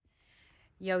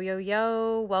Yo, yo,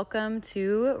 yo, welcome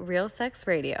to Real Sex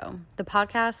Radio, the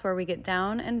podcast where we get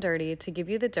down and dirty to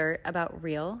give you the dirt about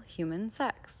real human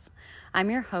sex. I'm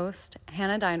your host,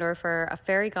 Hannah Deindorfer, a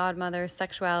fairy godmother,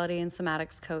 sexuality, and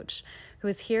somatics coach who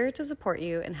is here to support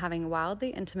you in having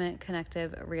wildly intimate,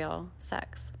 connective, real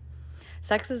sex.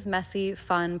 Sex is messy,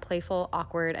 fun, playful,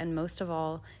 awkward, and most of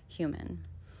all, human.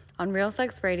 On Real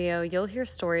Sex Radio, you'll hear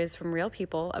stories from real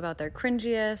people about their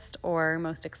cringiest or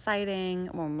most exciting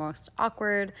or most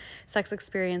awkward sex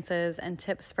experiences and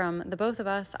tips from the both of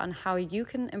us on how you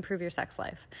can improve your sex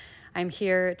life. I'm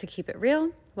here to keep it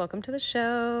real. Welcome to the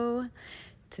show.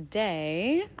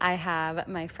 Today, I have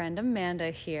my friend Amanda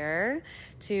here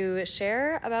to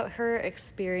share about her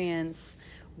experience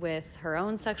with her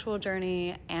own sexual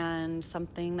journey and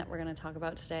something that we're going to talk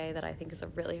about today that I think is a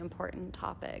really important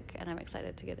topic, and I'm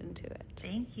excited to get into it.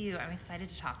 Thank you. I'm excited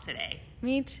to talk today.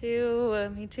 Me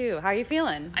too. How are you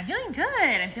feeling? I'm feeling good.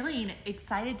 I'm feeling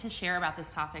excited to share about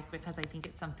this topic because I think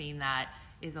it's something that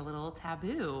is a little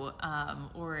taboo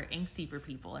or angsty for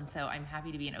people, and so I'm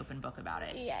happy to be an open book about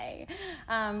it. Yay.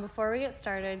 Before we get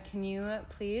started, can you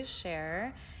please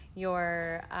share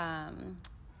your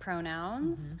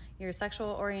pronouns, your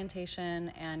sexual orientation,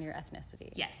 and your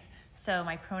ethnicity? Yes. So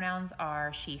my pronouns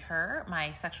are she, her.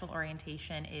 My sexual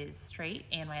orientation is straight,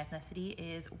 and my ethnicity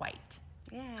is white.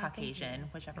 Yeah, Caucasian,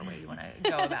 whichever way you want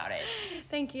to go about it.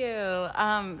 Thank you.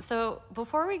 So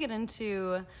before we get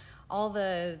into all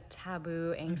the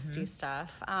taboo, angsty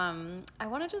stuff, I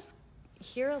want to just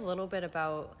hear a little bit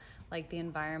about like the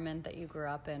environment that you grew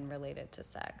up in related to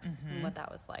sex and what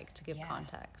that was like, to give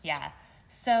context. Yeah.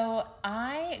 So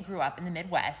I grew up in the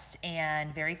Midwest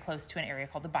and very close to an area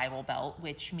called the Bible Belt,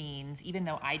 which means even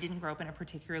though I didn't grow up in a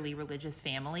particularly religious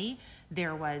family,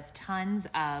 there was tons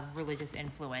of religious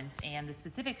influence, and the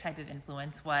specific type of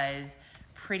influence was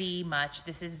pretty much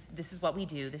this is what we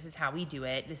do, this is how we do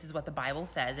it, this is what the Bible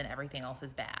says, and everything else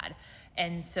is bad.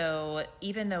 And so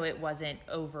even though it wasn't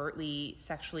overtly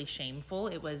sexually shameful,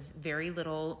 it was very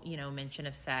little, mention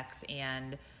of sex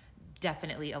and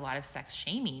definitely a lot of sex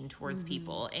shaming towards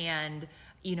people. And,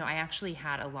 I actually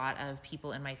had a lot of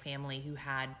people in my family who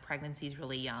had pregnancies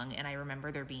really young. And I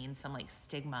remember there being some like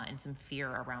stigma and some fear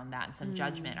around that and some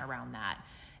judgment around that.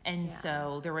 And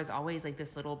so there was always like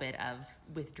this little bit of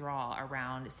withdrawal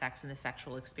around sex and the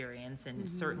sexual experience, and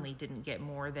certainly didn't get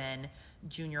more than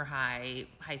junior high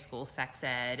school sex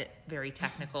ed, very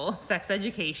technical sex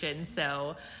education.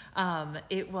 So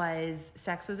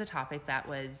sex was a topic that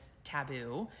was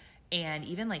taboo. And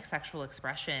even like sexual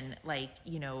expression, like,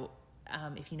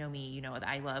 if you know me, you know that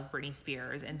I love Britney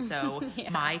Spears. And so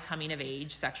my coming of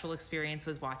age sexual experience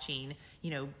was watching,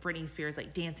 Britney Spears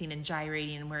like dancing and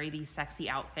gyrating and wearing these sexy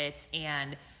outfits.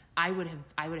 And I would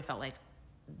have felt like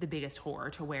the biggest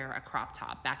whore to wear a crop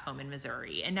top back home in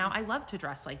Missouri. And now I love to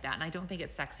dress like that. And I don't think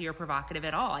it's sexy or provocative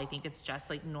at all. I think it's just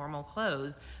like normal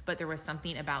clothes. But there was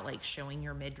something about like showing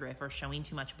your midriff or showing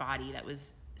too much body that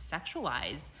was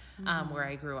sexualized where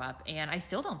I grew up, and I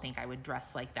still don't think I would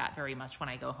dress like that very much when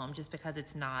I go home, just because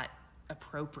it's not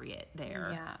appropriate there.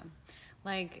 Yeah.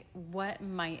 Like, what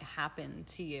might happen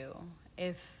to you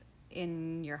if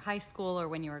in your high school or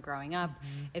when you were growing up,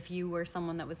 if you were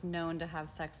someone that was known to have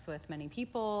sex with many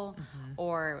people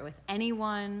or with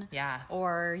anyone,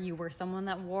 or you were someone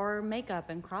that wore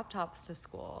makeup and crop tops to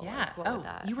school? Yeah. Like, what would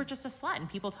that? You were just a slut and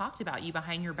people talked about you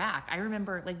behind your back. I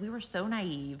remember like we were so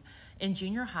naive in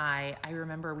junior high. I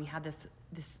remember we had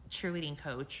this cheerleading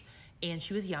coach, and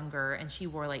she was younger, and she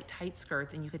wore like tight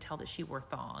skirts, and you could tell that she wore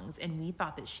thongs. And we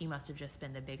thought that she must have just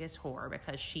been the biggest whore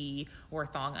because she wore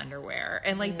thong underwear.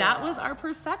 And like that was our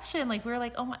perception. Like we were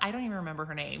like, oh, I don't even remember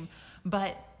her name.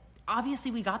 But obviously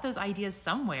we got those ideas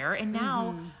somewhere. And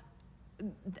now,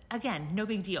 again, no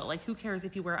big deal. Like who cares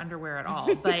if you wear underwear at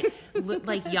all? But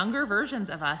like younger versions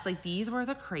of us, like these were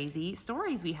the crazy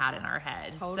stories we had in our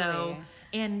head. Totally. So,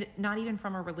 and not even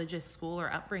from a religious school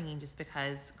or upbringing, just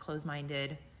because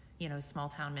closed-minded, small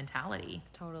town mentality.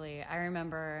 Totally. I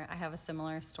remember I have a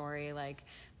similar story. Like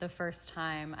the first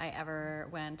time I ever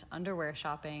went underwear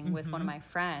shopping with one of my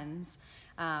friends,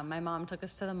 my mom took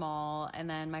us to the mall, and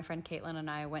then my friend Caitlin and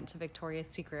I went to Victoria's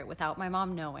Secret without my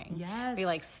mom knowing. Yes. We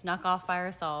like snuck off by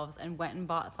ourselves and went and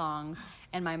bought thongs,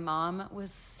 and my mom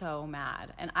was so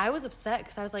mad. And I was upset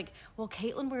because I was like, well,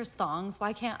 Caitlin wears thongs.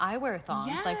 Why can't I wear thongs?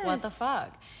 Yes. Like, what the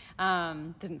fuck?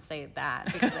 Didn't say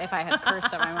that because if I had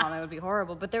cursed at my mom, it would be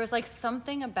horrible. But there was like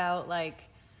something about like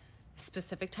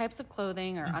specific types of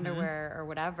clothing or underwear or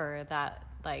whatever that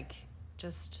like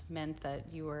just meant that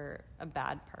you were a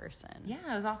bad person. Yeah,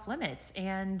 it was off limits.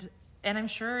 And I'm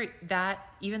sure that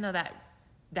even though that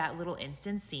that little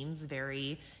instance seems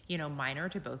very, minor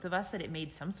to both of us, that it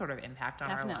made some sort of impact on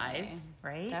Definitely. our lives,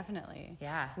 right? Definitely.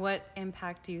 Yeah. What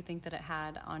impact do you think that it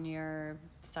had on your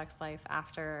sex life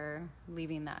after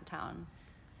leaving that town?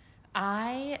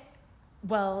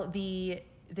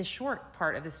 The short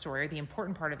part of the story, or the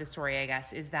important part of the story, I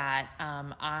guess, is that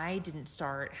I didn't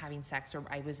start having sex, or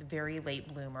I was a very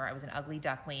late bloomer. I was an ugly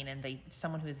duckling and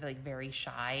someone who was like very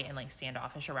shy and like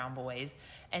standoffish around boys.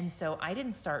 And so I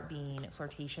didn't start being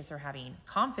flirtatious or having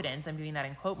confidence, I'm doing that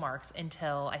in quote marks,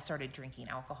 until I started drinking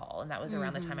alcohol. And that was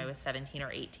around the time I was 17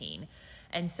 or 18.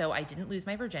 And so I didn't lose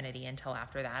my virginity until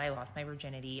after that. I lost my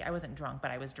virginity. I wasn't drunk,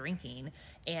 but I was drinking.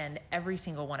 And every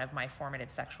single one of my formative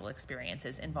sexual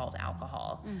experiences involved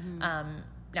alcohol.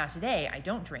 Now today I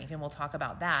don't drink, and we'll talk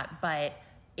about that, but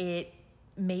it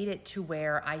made it to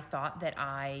where I thought that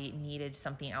I needed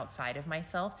something outside of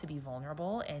myself to be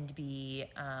vulnerable and be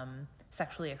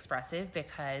sexually expressive,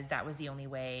 because that was the only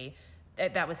way,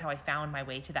 that was how I found my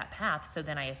way to that path. So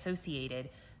then I associated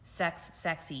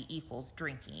sexy equals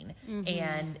drinking.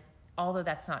 And although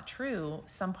that's not true,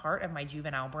 some part of my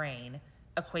juvenile brain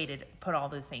put all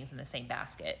those things in the same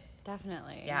basket.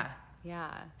 Definitely.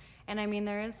 Yeah. And I mean,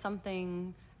 there is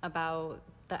something about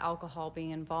the alcohol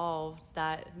being involved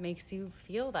that makes you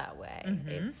feel that way.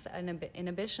 It's an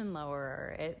inhibition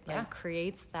lowerer. It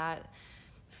creates that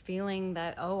feeling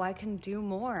that, oh, I can do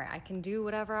more. I can do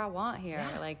whatever I want here.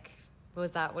 Yeah. Like,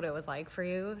 was that what it was like for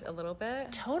you a little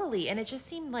bit? Totally. And it just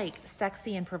seemed like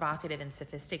sexy and provocative and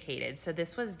sophisticated. So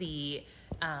this was the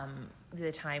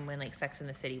time when like Sex and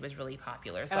the City was really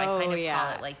popular. So I kind of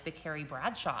call it like the Carrie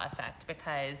Bradshaw effect,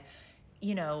 because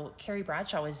Carrie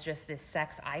Bradshaw was just this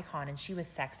sex icon, and she was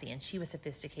sexy and she was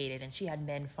sophisticated and she had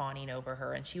men fawning over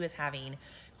her and she was having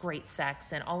great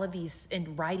sex and all of these,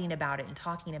 and writing about it and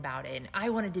talking about it. And I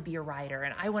wanted to be a writer,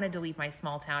 and I wanted to leave my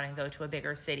small town and go to a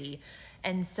bigger city.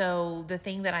 And so the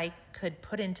thing that I could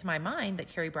put into my mind that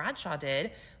Carrie Bradshaw did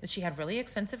was she had really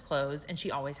expensive clothes and she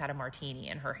always had a martini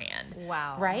in her hand.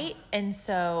 Wow. Right? And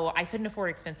so I couldn't afford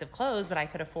expensive clothes, but I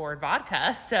could afford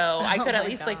vodka. So I could at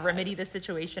least like remedy the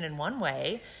situation in one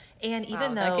way. And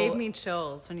even though that gave me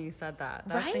chills when you said that.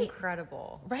 That's right?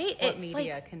 incredible. Right? What it's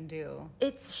media like, can do.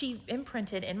 She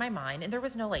imprinted in my mind, and there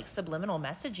was no like subliminal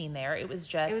messaging there. It was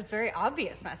very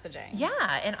obvious messaging. Yeah.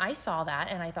 And I saw that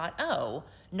and I thought, oh,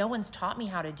 no one's taught me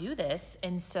how to do this.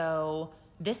 And so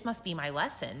this must be my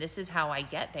lesson. This is how I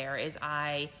get there, is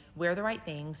I wear the right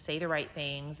things, say the right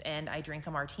things, and I drink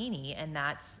a martini, and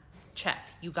that's check.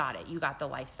 You got it. You got the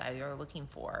lifestyle you're looking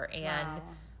for. And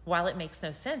while it makes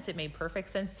no sense, it made perfect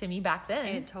sense to me back then.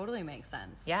 It totally makes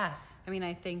sense. Yeah. I mean,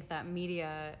 I think that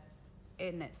media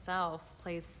in itself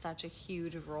plays such a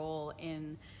huge role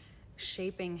in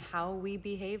shaping how we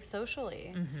behave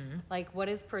socially. Like, what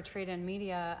is portrayed in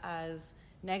media as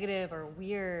negative or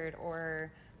weird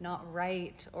or not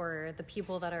right, or the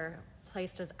people that are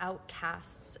placed as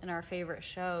outcasts in our favorite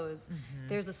shows,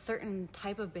 there's a certain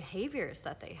type of behaviors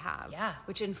that they have,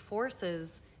 which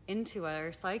enforces into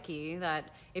our psyche that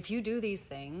if you do these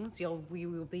things, we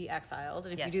will be exiled.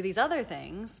 And if you do these other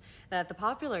things that the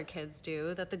popular kids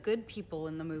do, that the good people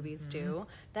in the movies do,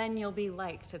 then you'll be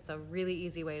liked. It's a really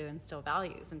easy way to instill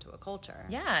values into a culture.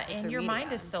 Yeah, and your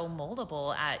mind is so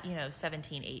moldable at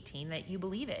 17, 18 that you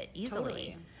believe it easily.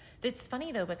 Totally. It's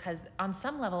funny though, because on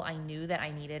some level I knew that I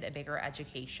needed a bigger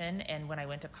education. And when I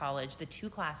went to college, the two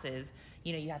classes,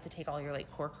 you had to take all your like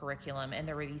core curriculum, and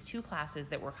there were these two classes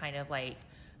that were kind of like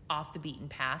off the beaten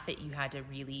path that you had to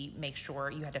really make sure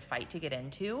you had to fight to get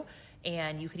into.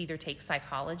 And you could either take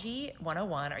Psychology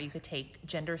 101 or you could take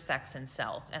Gender, Sex, and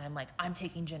Self. And I'm like, I'm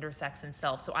taking Gender, Sex, and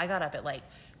Self. So I got up at like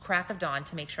crack of dawn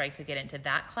to make sure I could get into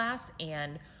that class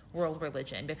and World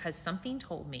Religion, because something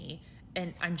told me,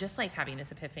 and I'm just like having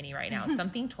this epiphany right now,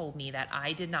 something told me that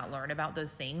I did not learn about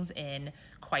those things in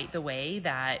quite the way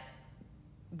that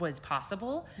was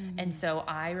possible. And so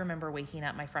I remember waking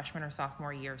up my freshman or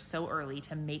sophomore year so early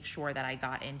to make sure that I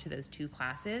got into those two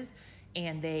classes.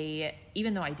 And they,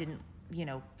 even though I didn't,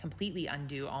 completely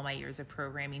undo all my years of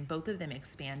programming, both of them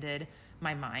expanded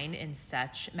my mind in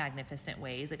such magnificent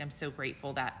ways. Like, I'm so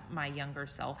grateful that my younger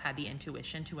self had the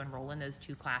intuition to enroll in those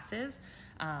two classes,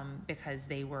 because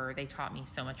they taught me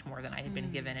so much more than I had been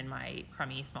given in my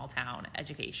crummy small town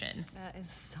education. That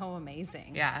is so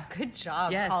amazing. Yeah. Good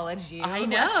job, yes. college you. I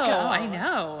know.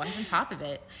 I was on top of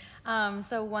it.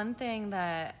 So one thing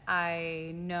that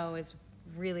I know is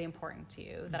really important to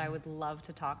you that I would love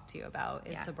to talk to you about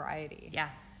is sobriety. Yeah.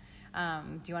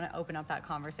 Do you want to open up that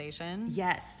conversation?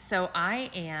 Yes. So I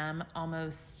am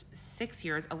almost 6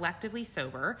 years electively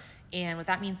sober. And what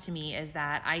that means to me is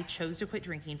that I chose to quit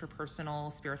drinking for personal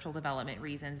spiritual development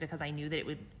reasons because I knew that it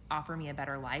would offer me a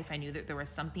better life. I knew that there was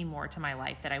something more to my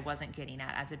life that I wasn't getting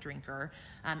at as a drinker.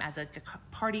 As a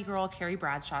party girl, Carrie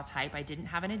Bradshaw type, I didn't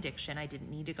have an addiction. I didn't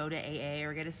need to go to AA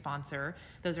or get a sponsor.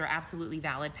 Those are absolutely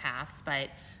valid paths. But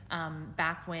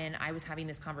back when I was having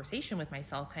this conversation with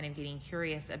myself, kind of getting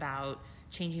curious about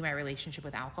changing my relationship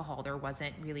with alcohol, there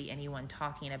wasn't really anyone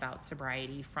talking about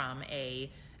sobriety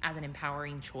as an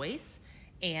empowering choice.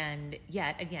 And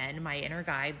yet again, my inner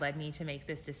guide led me to make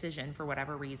this decision for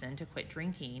whatever reason to quit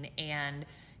drinking. And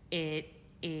it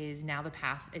is now the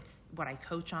path. It's what I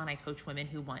coach on. I coach women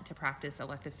who want to practice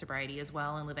elective sobriety as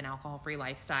well and live an alcohol-free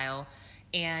lifestyle.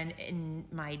 And in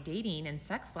my dating and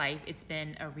sex life, it's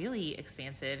been a really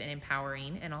expansive and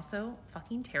empowering and also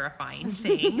fucking terrifying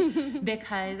thing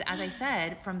because, as I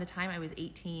said, from the time I was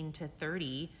 18 to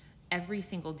 30, every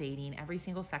single dating, every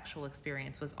single sexual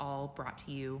experience was all brought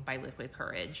to you by liquid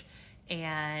courage.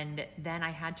 And then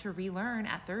I had to relearn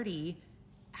at 30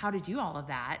 how to do all of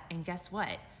that. And guess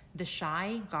what? The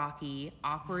shy, gawky,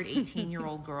 awkward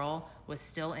 18-year-old girl was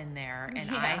still in there, and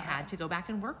I had to go back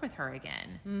and work with her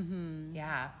again. Mm-hmm.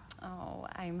 Yeah. Oh,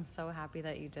 I'm so happy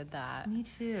that you did that. Me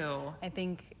too. I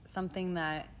think something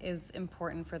that is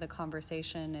important for the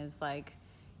conversation is like,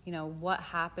 you know, what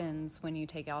happens when you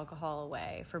take alcohol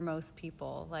away for most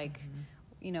people? Like,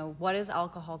 you know, what is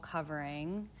alcohol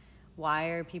covering? Why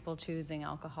are people choosing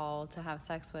alcohol to have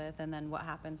sex with? And then what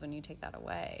happens when you take that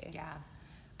away? Yeah.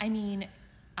 I mean,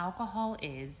 alcohol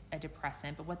is a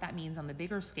depressant, but what that means on the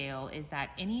bigger scale is that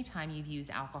anytime you've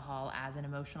used alcohol as an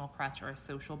emotional crutch or a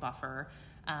social buffer,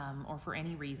 or for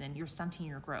any reason, you're stunting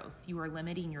your growth. You are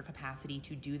limiting your capacity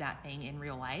to do that thing in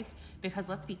real life. Because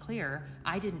let's be clear,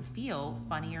 I didn't feel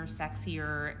funnier,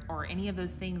 sexier, or any of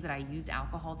those things that I used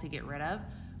alcohol to get rid of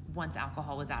once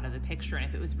alcohol was out of the picture. And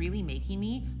if it was really making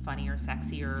me funnier,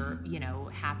 sexier, you know,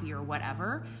 happier,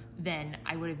 whatever, then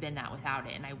I would have been that without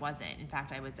it. And I wasn't. In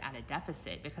fact, I was at a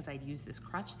deficit because I'd used this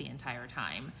crutch the entire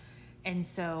time. And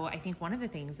so I think one of the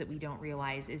things that we don't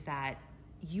realize is that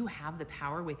you have the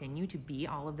power within you to be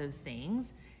all of those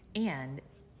things, and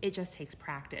it just takes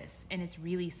practice. And it's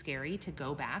really scary to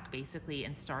go back basically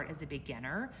and start as a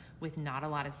beginner with not a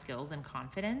lot of skills and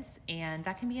confidence, and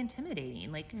that can be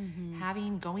intimidating. Like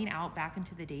going out back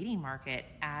into the dating market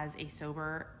as a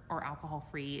sober or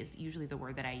alcohol-free is usually the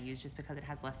word that I use just because it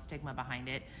has less stigma behind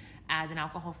it, as an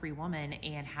alcohol-free woman,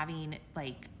 and having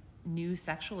like new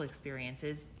sexual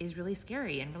experiences is really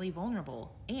scary and really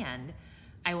vulnerable. And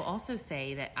I will also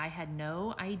say that I had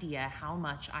no idea how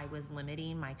much I was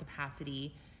limiting my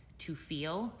capacity to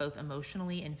feel both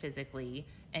emotionally and physically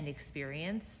and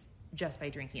experience just by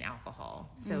drinking alcohol.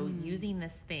 So using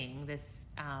this thing, this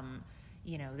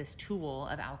tool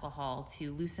of alcohol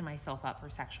to loosen myself up for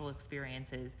sexual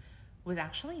experiences was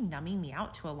actually numbing me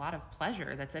out to a lot of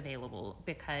pleasure that's available,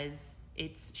 because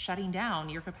it's shutting down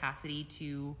your capacity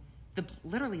to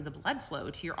literally the blood flow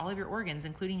to all of your organs,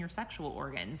 including your sexual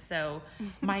organs. So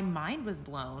my mind was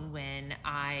blown when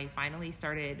I finally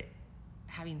started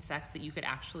having sex, that you could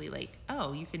actually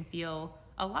you can feel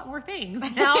a lot more things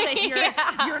now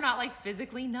that you're not like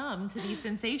physically numb to these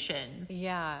sensations.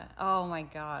 Yeah. Oh my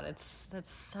God.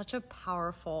 That's such a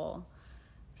powerful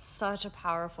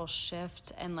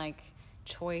shift and like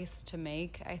choice to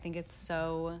make. I think it's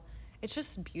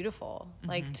just beautiful,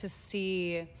 like to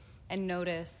see and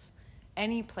notice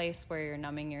any place where you're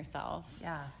numbing yourself.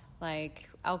 Yeah. Like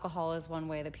alcohol is one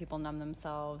way that people numb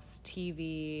themselves,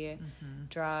 TV,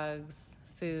 drugs,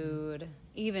 food,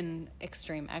 even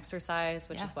extreme exercise,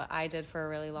 which is what I did for a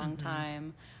really long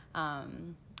time.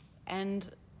 And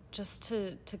just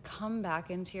to come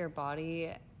back into your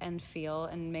body and feel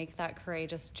and make that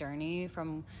courageous journey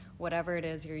from whatever it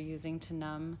is you're using to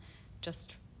numb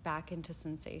just back into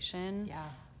sensation. Yeah.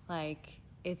 Like,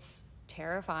 it's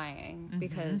terrifying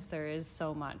because there is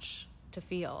so much to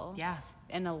feel. Yeah.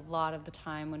 And a lot of the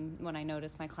time when I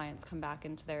notice my clients come back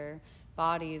into their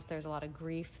bodies, there's a lot of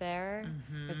grief there.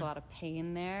 There's a lot of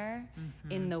pain there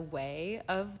in the way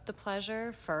of the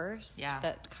pleasure first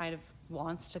that kind of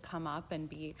wants to come up and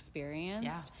be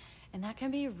experienced. And that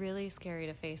can be really scary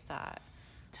to face that.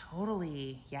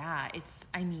 Totally. Yeah.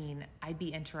 I'd be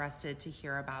interested to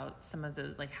hear about some of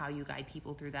those, like how you guide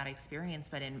people through that experience.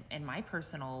 But in my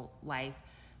personal life,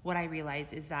 what I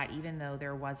realized is that even though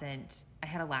I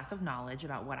had a lack of knowledge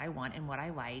about what I want and what I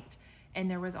liked, and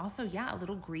there was also, a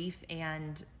little grief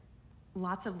and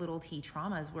lots of little T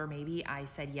traumas where maybe I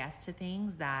said yes to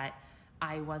things that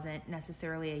I wasn't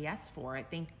necessarily a yes for. I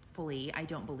think thankfully, I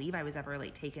don't believe I was ever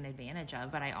like taken advantage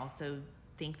of, but I also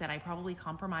think that I probably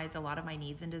compromised a lot of my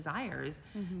needs and desires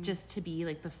just to be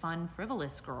like the fun,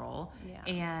 frivolous girl.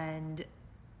 Yeah.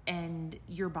 And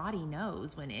your body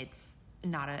knows when it's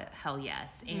not a hell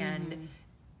yes. And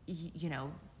you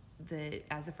know,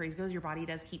 as the phrase goes, your body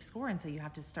does keep score. And so you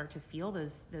have to start to feel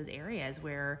those areas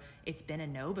where it's been a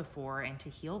no before, and to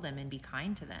heal them and be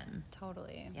kind to them.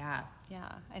 Totally. Yeah.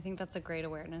 Yeah. I think that's a great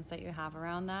awareness that you have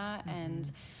around that.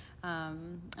 And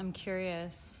I'm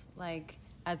curious, like,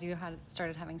 as you had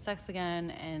started having sex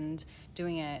again and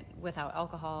doing it without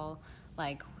alcohol,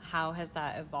 like, how has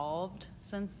that evolved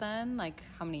since then? Like,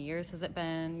 how many years has it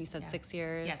been? You said 6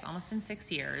 years. Yes, almost been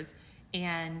 6 years.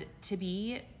 And to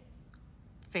be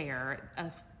fair,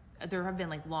 there have been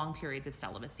like long periods of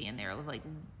celibacy in there, like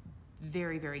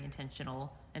very, very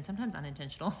intentional and sometimes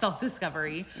unintentional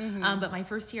self-discovery. But my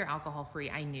first year alcohol-free,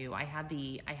 I knew I had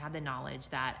the knowledge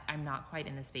that I'm not quite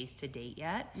in the space to date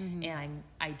yet, and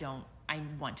I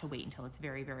want to wait until it's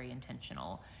very, very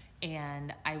intentional.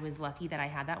 And I was lucky that I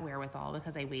had that wherewithal,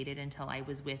 because I waited until I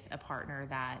was with a partner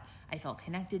that I felt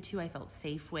connected to, I felt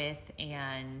safe with,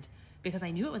 and because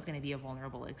I knew it was going to be a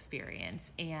vulnerable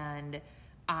experience. And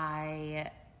I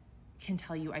can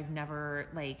tell you, I've never,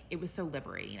 like, it was so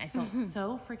liberating. I felt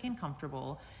so freaking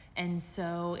comfortable. And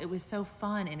so it was so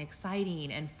fun and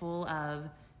exciting and full of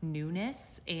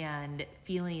newness and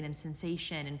feeling and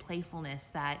sensation and playfulness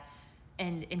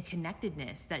and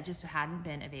connectedness that just hadn't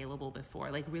been available before.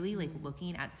 Like, really, like,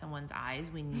 looking at someone's eyes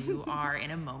when you are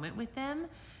in a moment with them.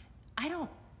 I don't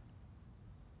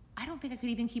think I could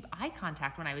even keep eye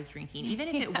contact when I was drinking. Even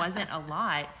if it wasn't a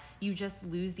lot, you just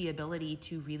lose the ability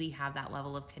to really have that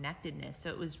level of connectedness.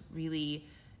 So it was really,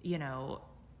 you know,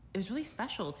 it was really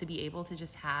special to be able to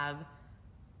just have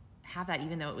that,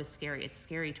 even though it was scary. It's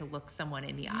scary to look someone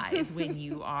in the eyes when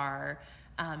you are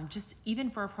just, even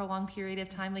for a prolonged period of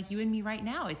time, like you and me right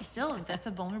now. It's still, that's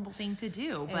a vulnerable thing to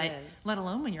do, but let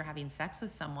alone when you're having sex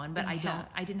with someone. But I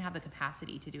didn't have the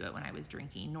capacity to do it when I was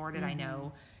drinking, nor did I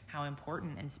know how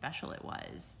important and special it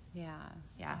was. Yeah.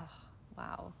 Yeah. Oh,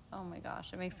 wow. Oh my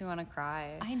gosh. It makes me want to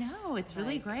cry. I know. It's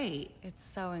really great. It's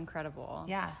so incredible.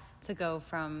 Yeah. To go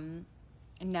from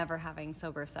never having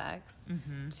sober sex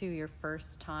to your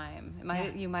first time.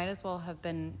 You might as well have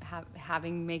been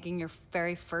making your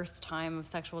very first time of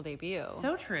sexual debut.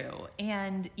 So true.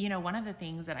 And, you know, one of the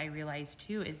things that I realized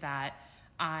too is that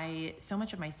so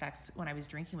much of my sex when I was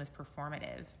drinking was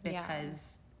performative,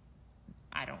 because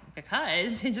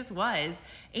it just was.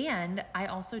 And I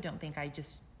also don't think I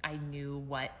knew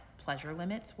what pleasure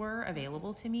limits were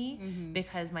available to me,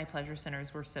 because my pleasure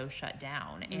centers were so shut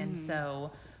down. And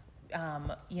so,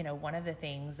 you know, one of the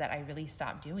things that I really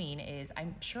stopped doing is,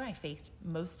 I'm sure I faked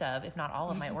most of, if not all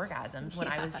of my orgasms when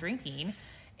I was drinking.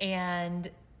 And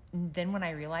then when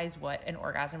I realized what an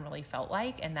orgasm really felt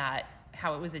like and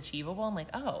how it was achievable, I'm like,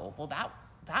 oh, well,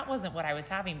 that wasn't what I was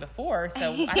having before.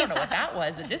 So I don't know what that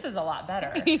was, but this is a lot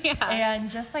better. And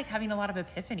just like having a lot of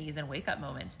epiphanies and wake up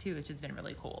moments too, which has been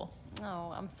really cool.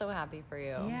 Oh, I'm so happy for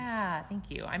you. Yeah. Thank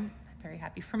you. I'm very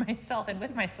happy for myself and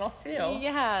with myself too.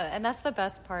 Yeah. And that's the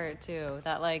best part too,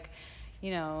 that, like,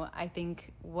 you know, I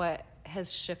think what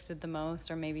has shifted the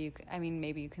most, or maybe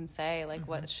you can say, like,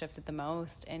 what shifted the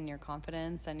most in your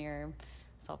confidence and your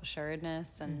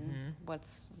self-assuredness, and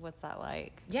what's that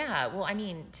like? Yeah, well, I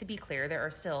mean, to be clear, there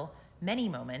are still many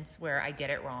moments where I get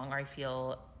it wrong, or I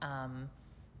feel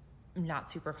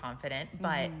not super confident,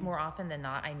 but more often than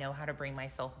not, I know how to bring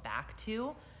myself back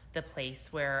to the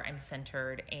place where I'm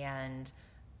centered and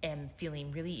am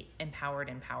feeling really empowered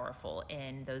and powerful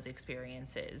in those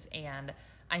experiences. And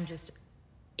I'm just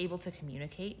able to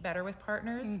communicate better with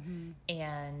partners,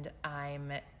 and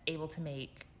I'm able to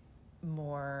make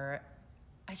more...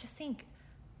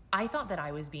 I thought that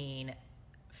I was being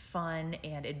fun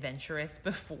and adventurous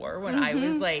before, when I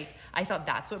was like, I thought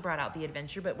that's what brought out the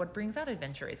adventure, but what brings out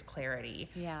adventure is clarity.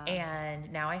 Yeah.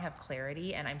 And now I have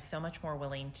clarity, and I'm so much more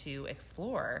willing to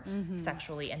explore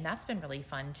sexually, and that's been really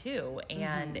fun too.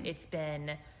 And it's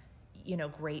been, you know,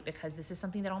 great, because this is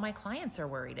something that all my clients are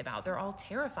worried about. They're all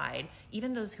terrified.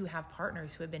 Even those who have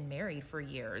partners who have been married for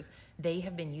years, they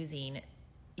have been using,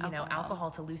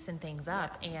 alcohol to loosen things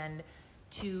up. And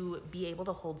to be able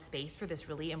to hold space for this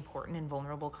really important and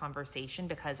vulnerable conversation,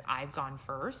 because I've gone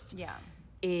first,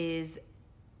 is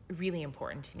really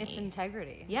important to me. It's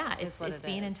integrity. Yeah, it's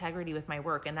being integrity with my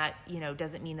work. And that, you know,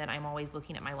 doesn't mean that I'm always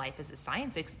looking at my life as a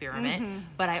science experiment,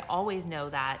 but I always know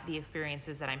that the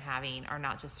experiences that I'm having are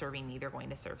not just serving me, they're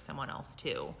going to serve someone else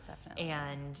too. Definitely.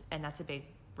 And that's a big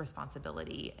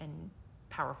responsibility and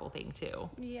powerful thing too.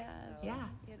 Yes. Yeah.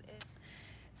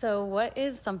 So what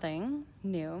is something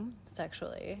new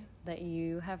sexually that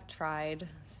you have tried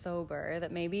sober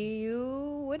that maybe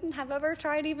you wouldn't have ever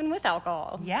tried even with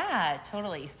alcohol? Yeah,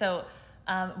 totally. So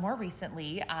more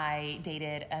recently, I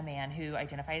dated a man who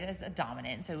identified as a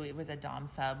dominant. So it was a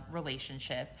dom-sub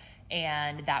relationship.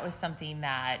 And that was something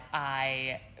that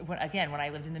when I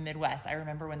lived in the Midwest, I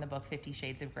remember when the book 50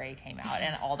 Shades of Grey came out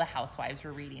and all the housewives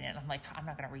were reading it. And I'm like, I'm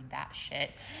not going to read that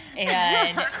shit.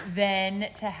 And then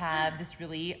to have this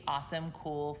really awesome,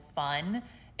 cool, fun,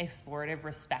 explorative,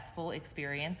 respectful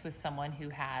experience with someone who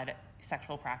had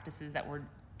sexual practices that were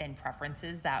and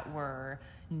preferences that were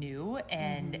new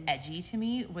and edgy to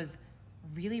me was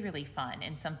really, really fun,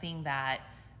 and something that,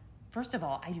 first of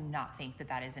all, I do not think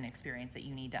that is an experience that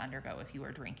you need to undergo if you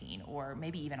are drinking or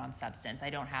maybe even on substance.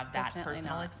 I don't have that Definitely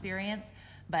personal not. experience,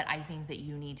 but I think that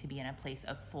you need to be in a place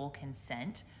of full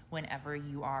consent whenever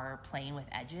you are playing with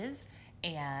edges.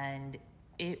 And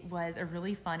it was a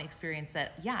really fun experience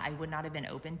that, I would not have been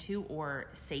open to or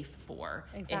safe for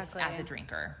as a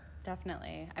drinker.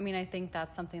 Definitely. I mean, I think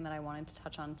that's something that I wanted to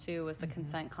touch on too, was the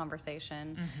consent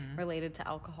conversation related to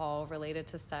alcohol, related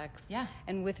to sex. Yeah.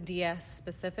 And with DS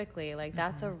specifically, like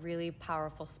that's a really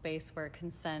powerful space where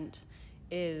consent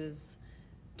is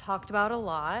talked about a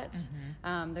lot.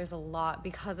 There's a lot,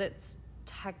 because it's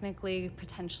technically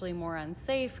potentially more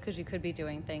unsafe, because you could be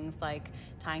doing things like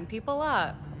tying people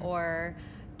up or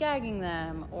gagging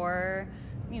them or,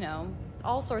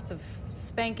 all sorts of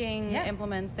spanking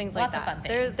implements, things Lots like that. of fun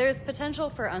things. There's potential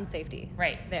for unsafety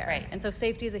there. Right. And so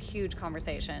safety is a huge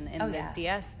conversation in the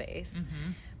DS space.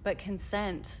 But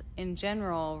consent in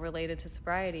general related to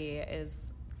sobriety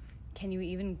is, can you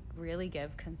even really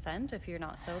give consent if you're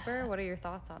not sober? What are your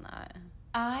thoughts on that?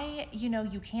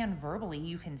 You can verbally,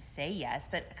 you can say yes,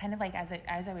 but kind of like as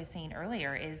I was saying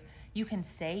earlier, is you can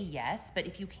say yes, but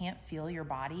if you can't feel your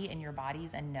body and your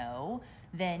body's a no,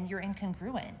 then you're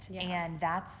incongruent, and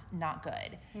that's not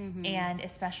good. And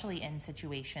especially in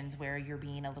situations where you're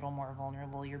being a little more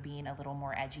vulnerable, you're being a little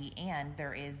more edgy, and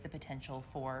there is the potential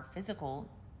for physical,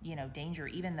 danger,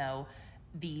 even though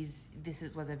this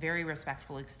was a very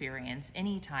respectful experience.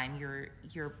 Anytime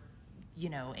you're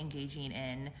engaging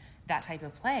in that type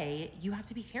of play, you have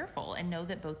to be careful and know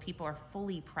that both people are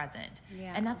fully present.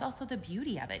 And that's also the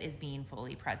beauty of it, is being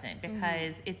fully present,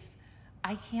 because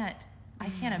I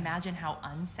can't imagine how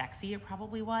unsexy it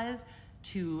probably was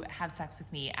to have sex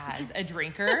with me as a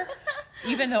drinker,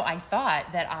 even though I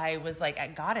thought that I was like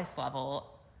at goddess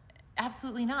level.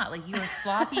 Absolutely not. Like, you are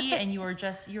sloppy and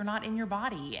you're not in your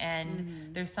body.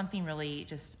 And there's something really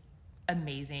just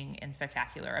amazing and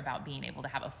spectacular about being able to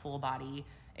have a full body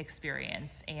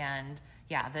experience. And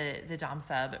the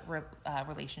dom-sub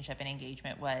relationship and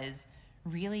engagement was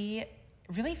really,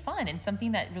 really fun, and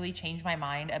something that really changed my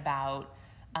mind about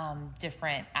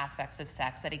different aspects of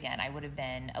sex that, again, I would have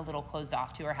been a little closed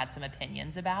off to or had some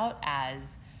opinions about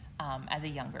as a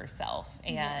younger self.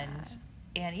 And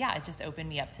it just opened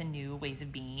me up to new ways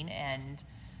of being, and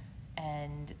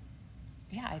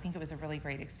I think it was a really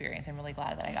great experience. I'm really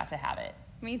glad that I got to have it.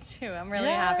 Me too. I'm really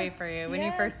happy for you. When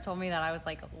you first told me that, I was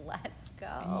like, let's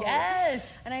go.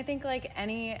 Yes. And I think like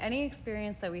any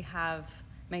experience that we have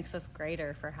makes us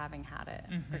greater for having had it,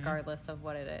 regardless of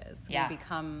what it is. Yeah. We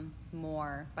become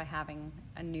more by having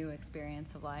a new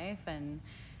experience of life. And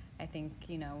I think,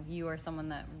 you are someone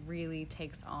that really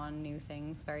takes on new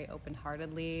things very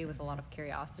open-heartedly with a lot of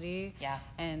curiosity. Yeah.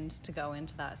 And to go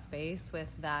into that space with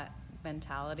that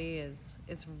mentality is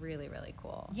really, really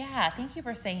cool. Yeah, thank you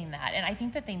for saying that. And I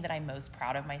think the thing that I'm most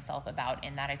proud of myself about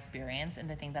in that experience, and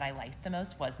the thing that I liked the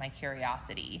most, was my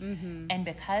curiosity. And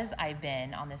because I've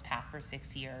been on this path for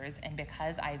 6 years, and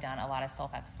because I've done a lot of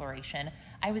self-exploration,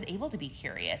 I was able to be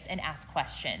curious and ask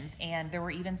questions. And there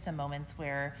were even some moments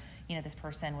where, this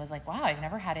person was like, wow, I've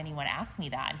never had anyone ask me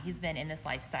that. And he's been in this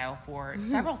lifestyle for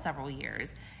several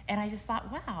years. And I just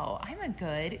thought, wow, I'm a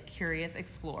good, curious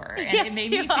explorer. And Yes,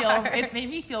 it made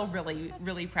me feel really,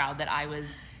 really proud that I was,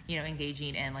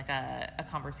 engaging in like a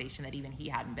conversation that even he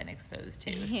hadn't been exposed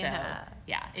to. Yeah.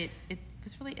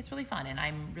 So it's really fun. And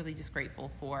I'm really just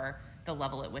grateful for the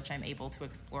level at which I'm able to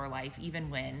explore life,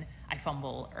 even when I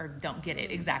fumble or don't get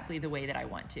it exactly the way that I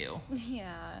want to.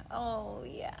 Yeah. Oh,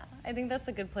 yeah. I think that's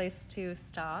a good place to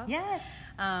stop. Yes.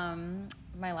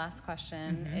 My last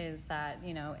question is that,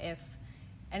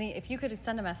 if you could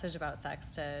send a message about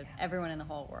sex to everyone in the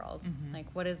whole world, like,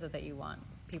 what is it that you want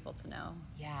people to know?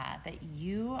 Yeah, that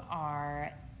you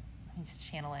are, let me just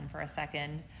channel in for a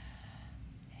second.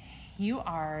 You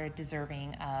are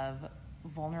deserving of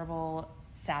vulnerable,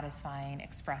 satisfying,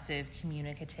 expressive,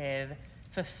 communicative,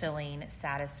 fulfilling,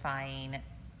 satisfying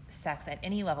sex at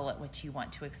any level at which you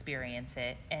want to experience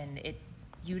it. And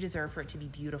You deserve for it to be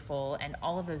beautiful and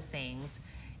all of those things.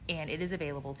 And it is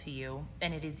available to you.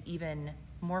 And it is even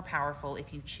more powerful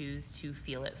if you choose to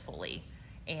feel it fully.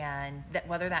 And that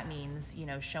whether that means, you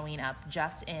know, showing up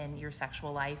just in your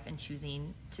sexual life and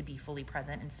choosing to be fully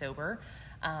present and sober,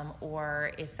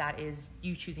 or if that is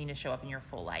you choosing to show up in your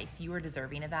full life, you are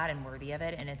deserving of that and worthy of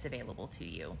it, and it's available to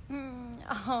you.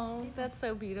 Oh, that's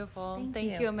so beautiful.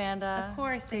 Thank you. you, Amanda. Of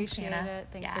course. Thanks, Appreciate Hannah. it.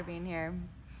 Thanks for being here.